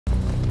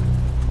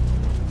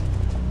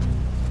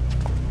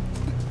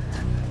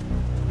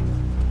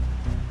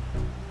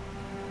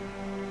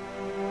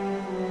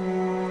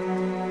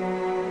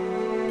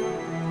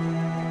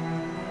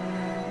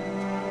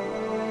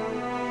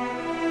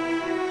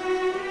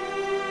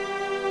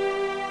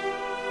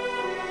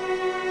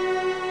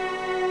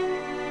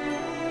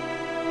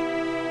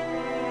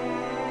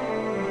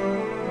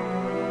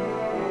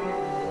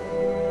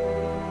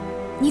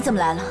你怎么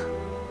来了？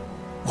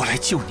我来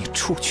救你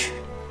出去。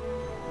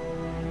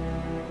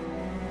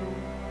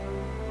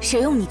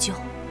谁用你救？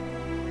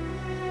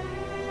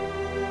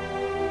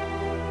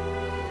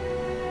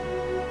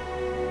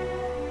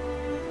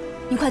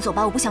你快走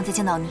吧，我不想再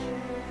见到你。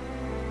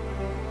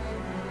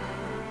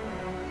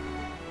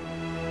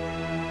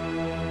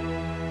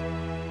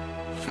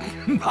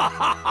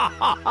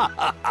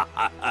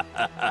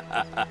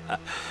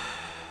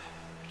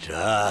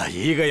这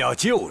一个要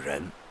救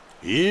人，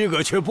一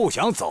个却不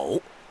想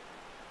走，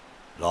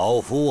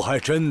老夫还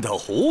真的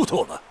糊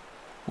涂了。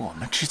我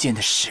们之间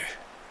的事，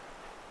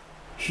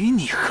与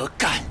你何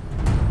干？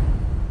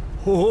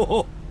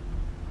哦，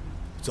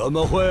怎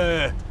么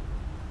会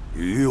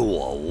与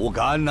我无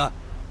干呢？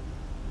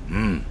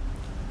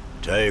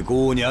这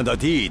姑娘的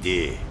弟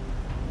弟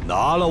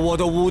拿了我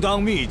的武当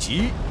秘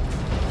籍，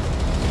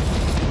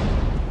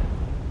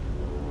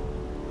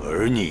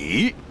而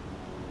你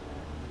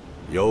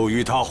又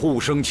与他互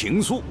生情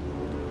愫。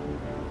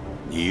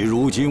你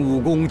如今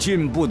武功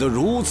进步得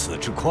如此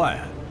之快，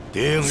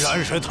定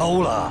然是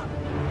偷了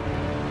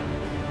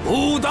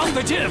武当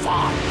的剑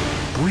法。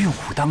不用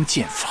武当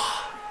剑法，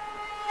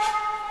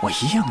我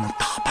一样能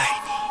打败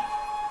你。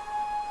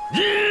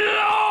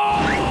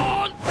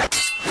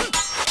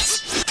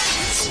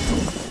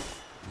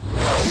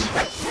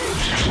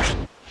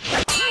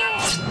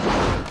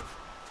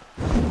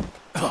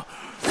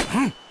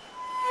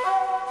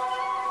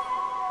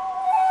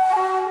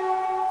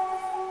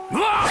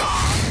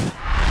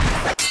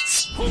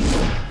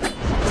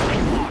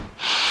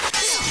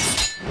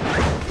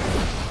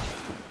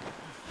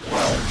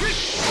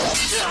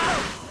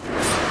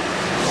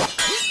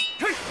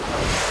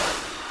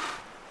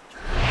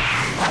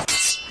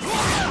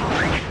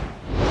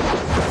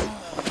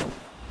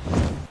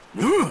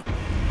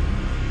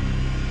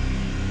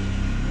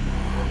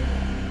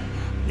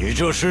你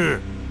这是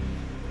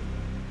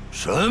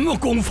什么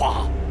功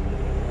法？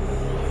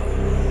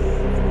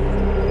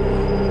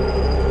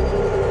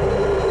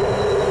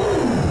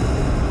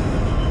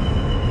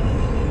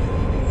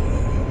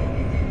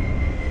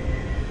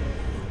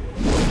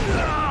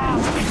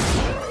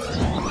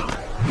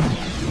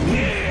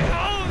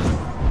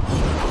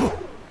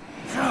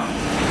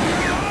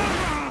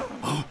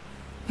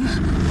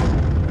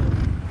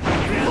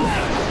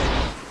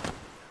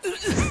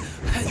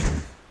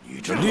你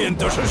这练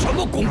的是什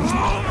么功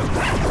法？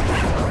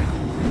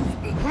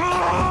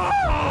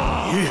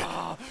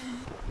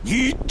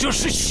你这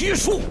是邪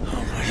术！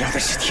我要的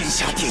是天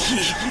下第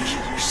一，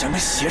什么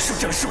邪术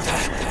正术的？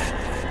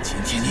今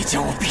天你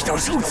将我逼到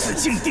如此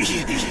境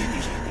地，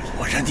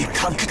我让你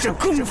看看这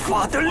功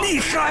法的厉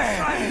害！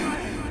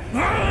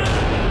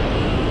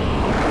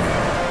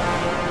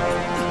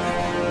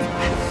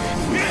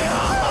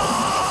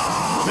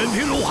人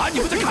贫如寒，你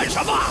们在干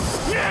什么？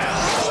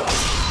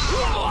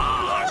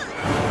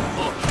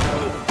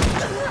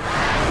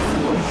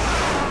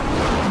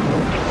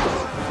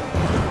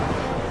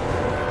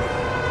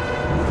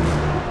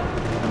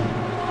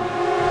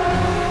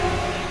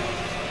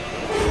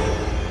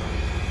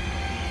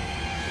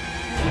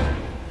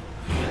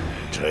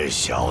这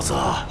小子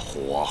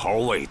火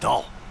候未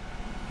到，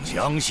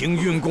强行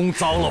运功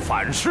遭了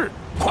反噬，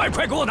快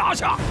给我拿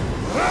下！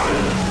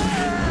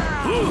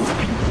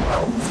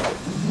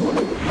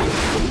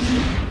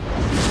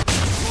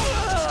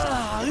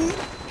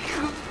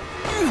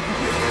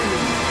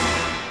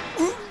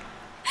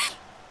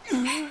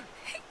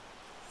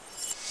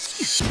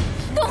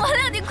董王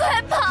亮，你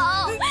快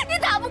跑！你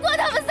打不过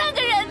他们3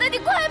个人的，你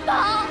快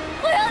跑！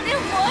我要你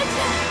活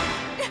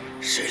着！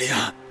石灵，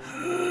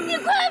你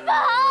快跑！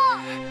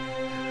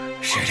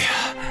石灵，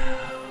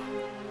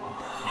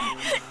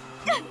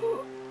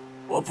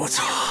我不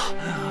走，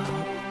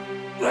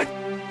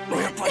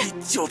我要把你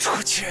救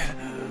出去。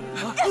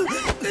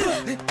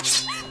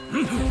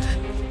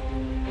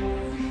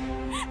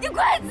你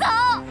快走！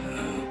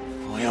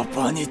我要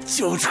把你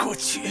救出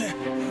去。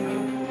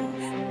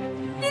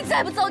你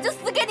再不走，我就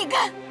死给你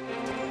看！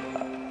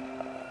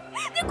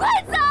你快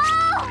走！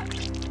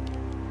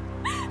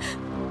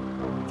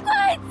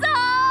快走！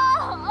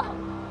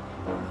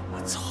我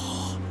走！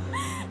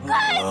快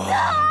走！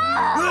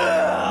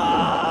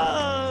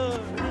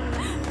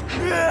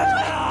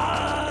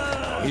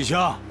李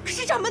香，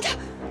是掌门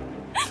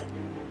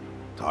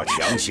他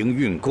强行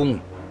运功，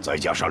再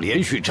加上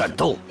连续战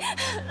斗，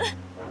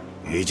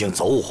已经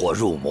走火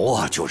入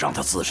魔，就让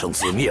他自生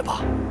自灭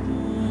吧。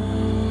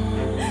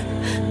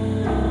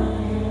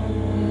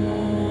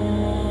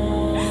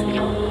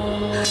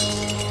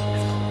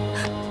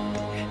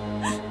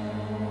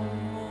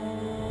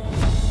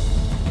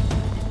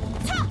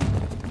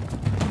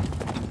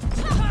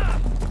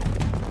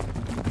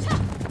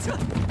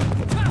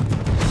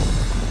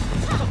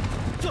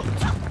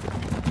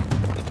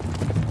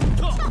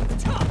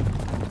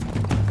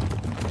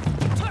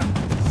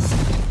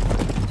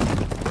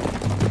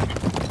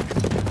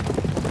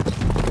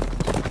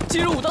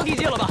进入武当地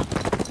界了吧？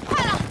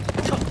快了！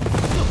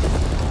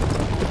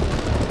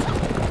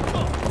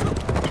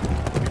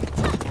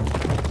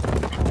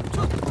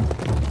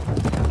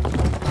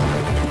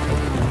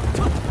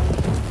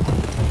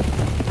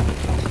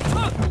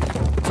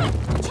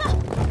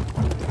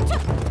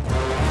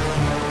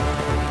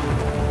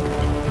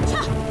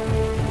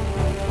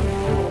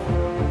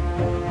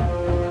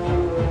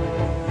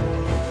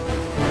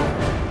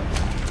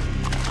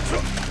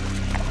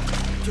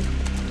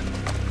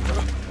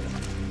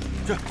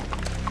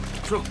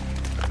是。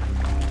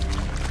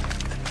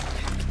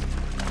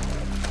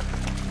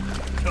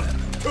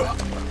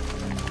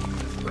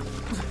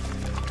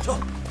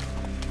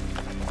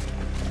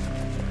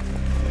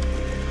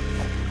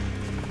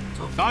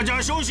大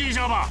家休息一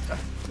下吧。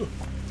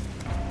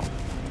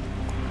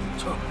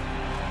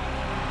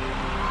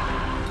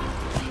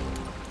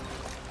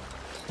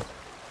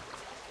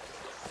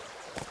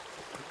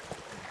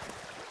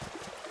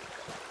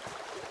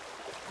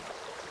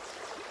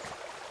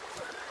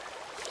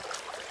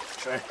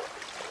水。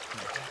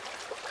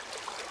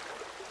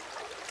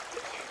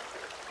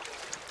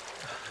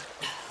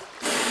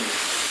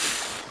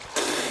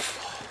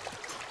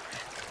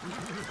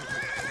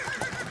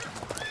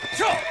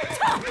跳！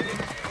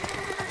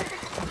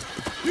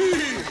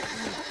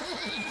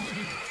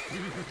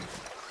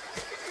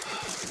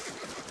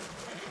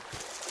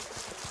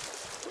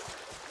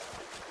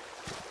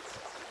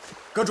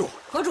阁主，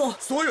阁主，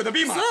所有的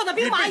兵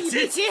马已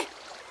备齐。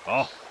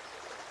好，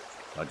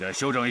大家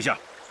休整一下，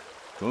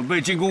准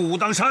备进攻武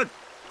当山。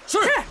是。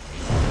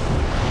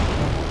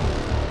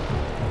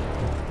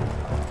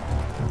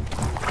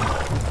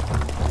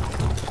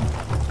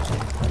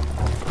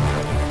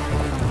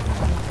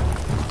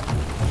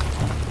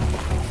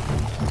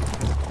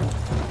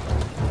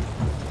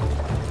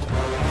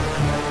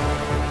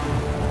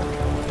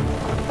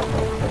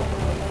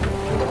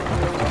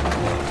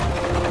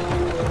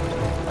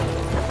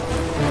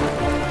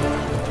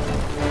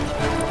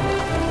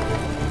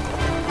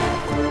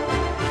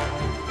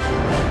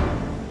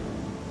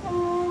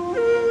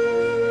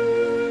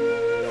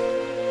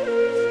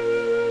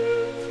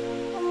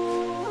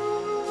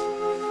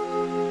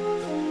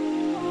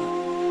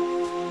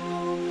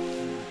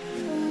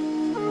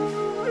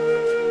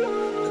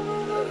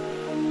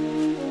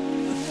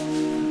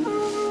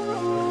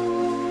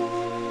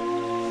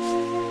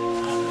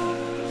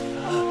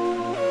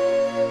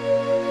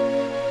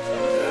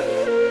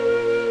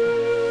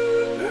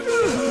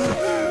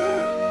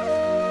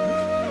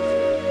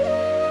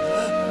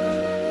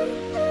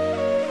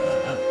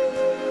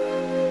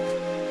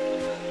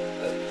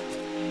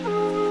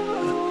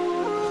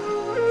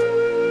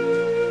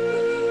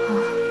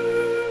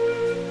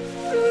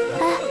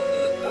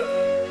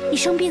你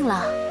生病了？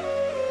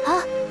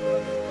啊？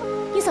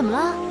你怎么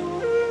了？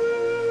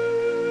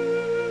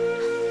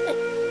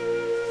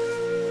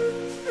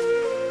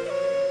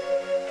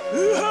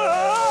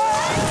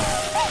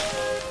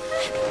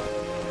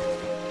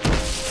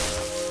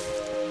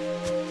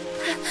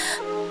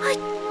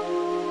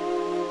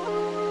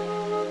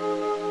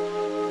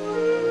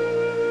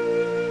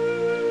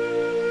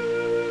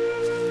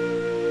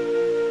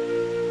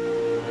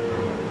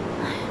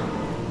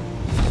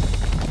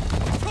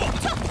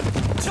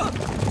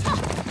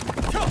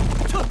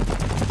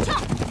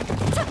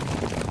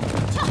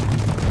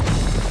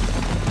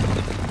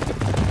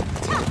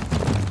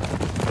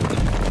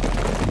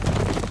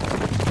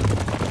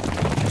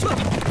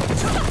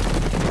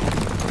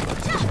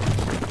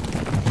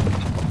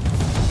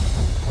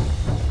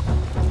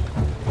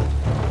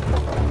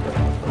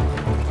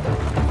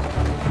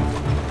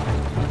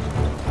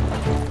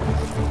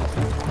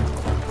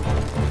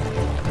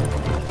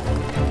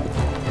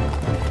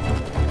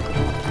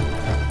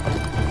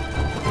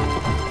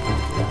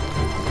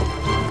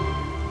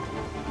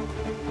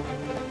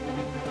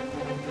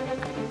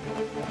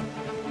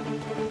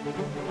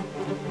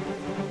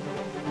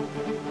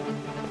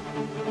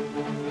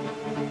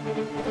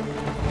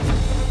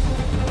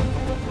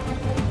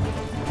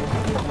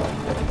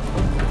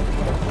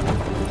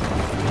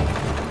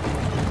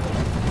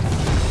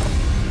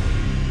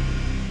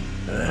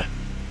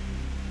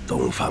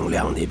东方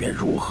亮那边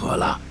如何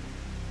了？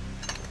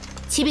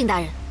启禀大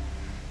人，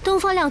东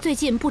方亮最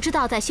近不知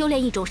道在修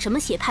炼一种什么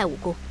邪派武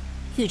功，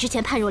与之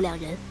前判若两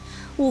人，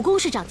武功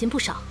是长进不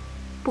少，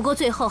不过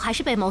最后还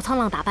是被某苍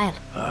浪打败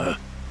了。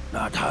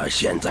那他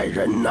现在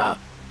人呢？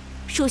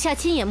属下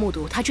亲眼目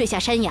睹他坠下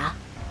山崖，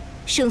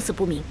生死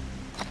不明。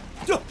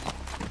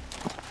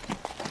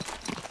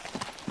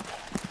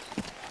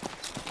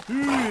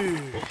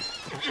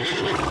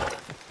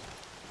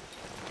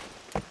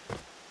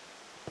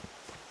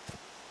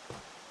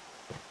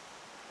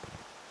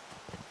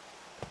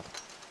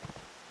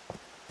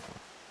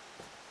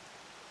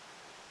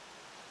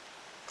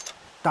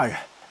大人，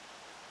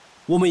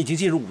我们已经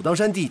进入武当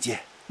山地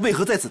界，为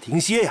何在此停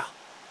歇呀？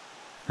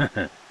呵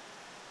呵，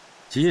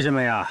急什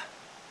么呀？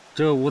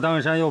这武当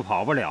山又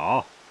跑不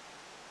了。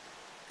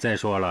再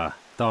说了，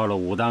到了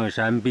武当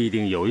山必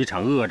定有一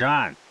场恶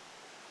战，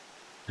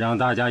让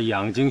大家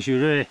养精蓄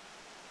锐。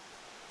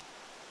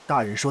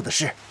大人说的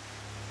是。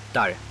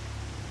大人，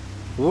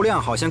吴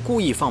亮好像故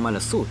意放慢了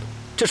速度，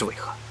这是为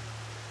何？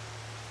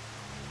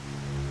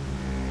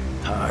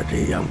他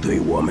这样对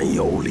我们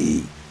有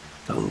利。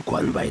等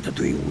关外的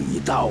队伍一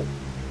到，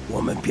我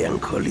们便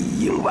可里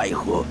应外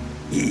合，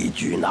一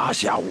举拿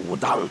下武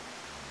当。